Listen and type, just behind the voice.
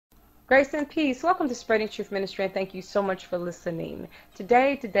Grace and peace. Welcome to Spreading Truth Ministry, and thank you so much for listening.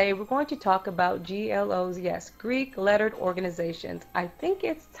 Today we're going to talk about GLOs, yes, Greek lettered organizations. I think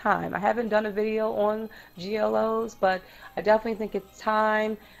it's time. I haven't done a video on GLOs, but I definitely think it's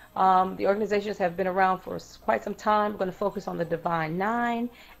time. The organizations have been around for quite some time. We're going to focus on the Divine Nine,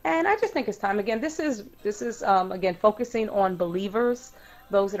 and I just think it's time. Again, this is again focusing on believers.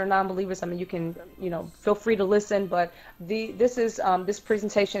 Those that are non-believers, I mean, you can, feel free to listen, but this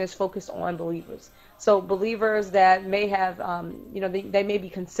presentation is focused on believers. So believers that may have, they may be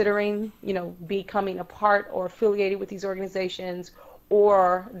considering, becoming a part or affiliated with these organizations,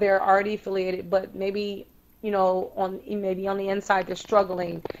 or they're already affiliated, but maybe, on the inside they're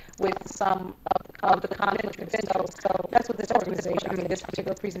struggling with some of the conflict. So that's what this organization, this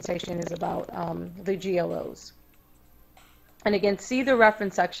particular presentation is about, the GLOs. And again, see the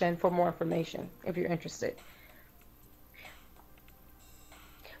reference section for more information if you're interested.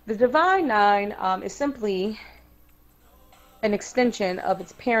 The Divine Nine is simply an extension of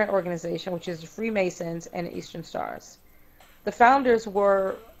its parent organization, which is the Freemasons and the Eastern Stars. The founders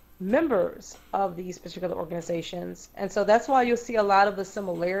were members of these particular organizations, and so that's why you'll see a lot of the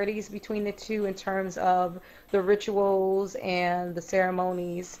similarities between the two in terms of the rituals and the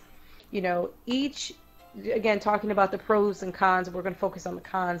ceremonies. Again, talking about the pros and cons, we're going to focus on the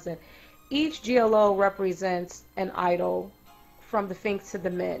cons. And each GLO represents an idol, from the Sphinx to the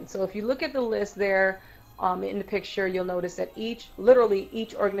Men. So if you look at the list there in the picture, you'll notice that literally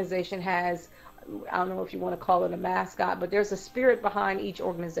each organization has, I don't know if you want to call it a mascot, but there's a spirit behind each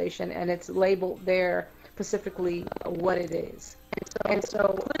organization, and it's labeled there specifically what it is. And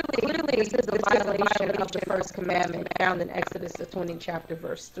so clearly this is a violation of the first commandment found in Exodus, the 20th chapter,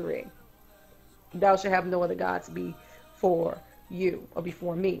 verse 3. Thou shalt have no other gods before you or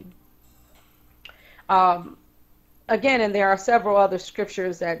before me. Again, and there are several other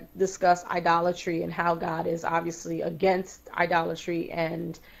scriptures that discuss idolatry and how God is obviously against idolatry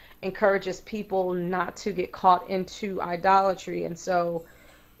and encourages people not to get caught into idolatry. And so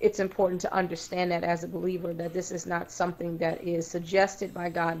it's important to understand that as a believer, that this is not something that is suggested by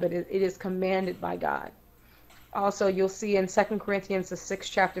God, but it is commanded by God. Also, you'll see in 2 Corinthians, the 6th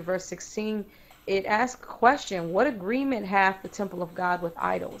chapter, verse 16, it asks a question: what agreement hath the temple of God with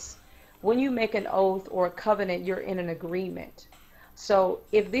idols? When you make an oath or a covenant, you're in an agreement. So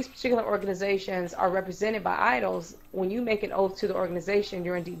if these particular organizations are represented by idols, when you make an oath to the organization,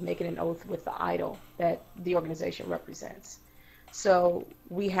 you're indeed making an oath with the idol that the organization represents. So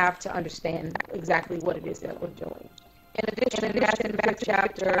we have to understand exactly what it is that we're doing. In addition, Matthew 5th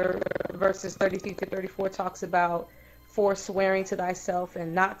chapter, verses 33 to 34 talks about forswearing to thyself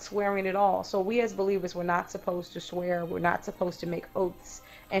and not swearing at all. So we as believers, we're not supposed to swear. We're not supposed to make oaths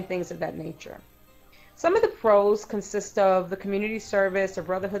and things of that nature. Some of the pros consist of the community service, the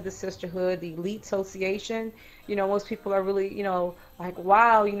brotherhood, the sisterhood, the elite association. Most people are really, like,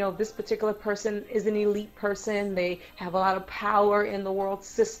 wow, this particular person is an elite person. They have a lot of power in the world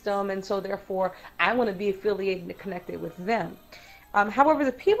system, and so therefore I want to be affiliated and connected with them. However,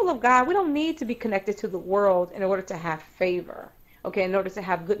 the people of God, we don't need to be connected to the world in order to have favor, okay, in order to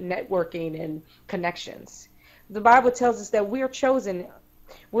have good networking and connections. The Bible tells us that we're a chosen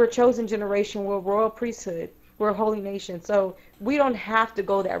generation, we're a royal priesthood, we're a holy nation. So we don't have to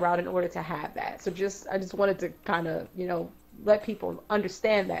go that route in order to have that. So I just wanted to kind of, let people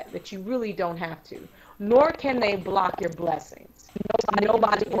understand that you really don't have to. Nor can they block your blessings.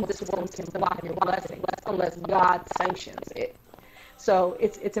 Nobody in this world can block your blessings unless God sanctions it. So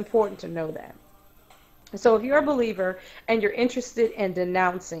it's important to know that. So if you're a believer and you're interested in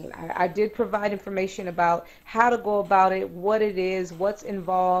denouncing, I did provide information about how to go about it, what it is, what's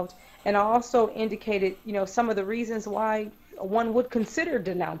involved, and I also indicated, some of the reasons why one would consider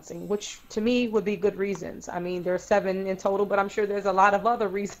denouncing, which to me would be good reasons. I mean, there are 7 in total, but I'm sure there's a lot of other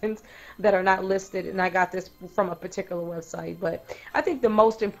reasons that are not listed, and I got this from a particular website. But I think the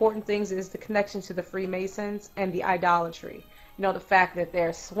most important things is the connection to the Freemasons and the idolatry. The fact that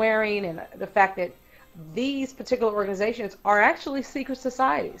they're swearing, and the fact that these particular organizations are actually secret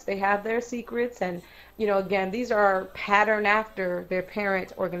societies. They have their secrets, and again, these are patterned after their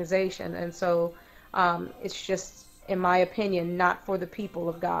parent organization, and so it's just, in my opinion, not for the people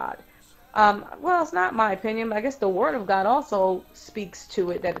of God. Well, it's not my opinion, but I guess the Word of God also speaks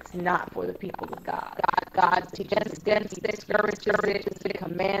to it that it's not for the people of God. God teaches against it, discourages it,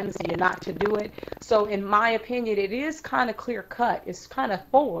 commands you not to do it. So, in my opinion, it is kind of clear cut. It's kind of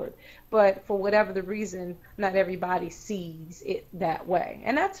forward, but for whatever the reason, not everybody sees it that way,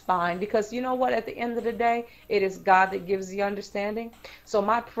 and that's fine because you know what? At the end of the day, it is God that gives the understanding. So,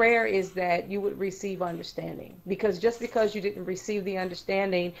 my prayer is that you would receive understanding, because just because you didn't receive the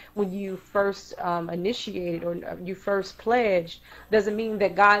understanding when you first initiated or you first pledged doesn't mean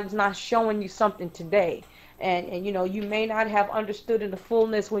that God is not showing you something today. And you know, you may not have understood in the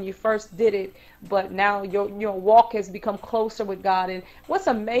fullness when you first did it, but now your walk has become closer with God. And what's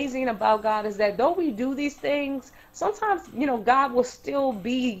amazing about God is that though we do these things, sometimes, you know, God will still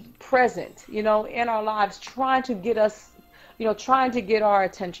be present, you know, in our lives, trying to get us, you know, trying to get our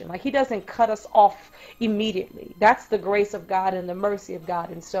attention. Like, he doesn't cut us off immediately. That's the grace of God and the mercy of God.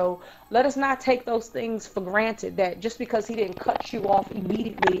 And so let us not take those things for granted, that just because he didn't cut you off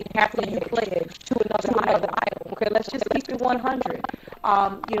immediately after you pledged to another idol. Okay, let's just keep it 100.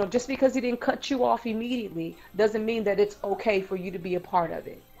 You know, just because he didn't cut you off immediately doesn't mean that it's okay for you to be a part of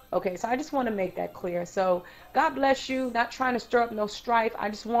it. Okay, so I just want to make that clear. So God bless you. Not trying to stir up no strife. I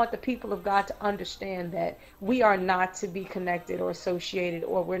just want the people of God to understand that we are not to be connected or associated,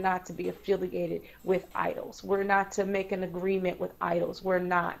 or we're not to be affiliated with idols. We're not to make an agreement with idols. We're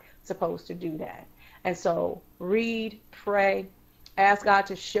not supposed to do that. And so read, pray, ask God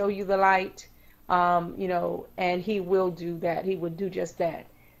to show you the light, you know, and he will do that. He will do just that.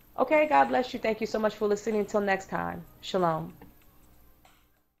 Okay, God bless you. Thank you so much for listening. Until next time. Shalom.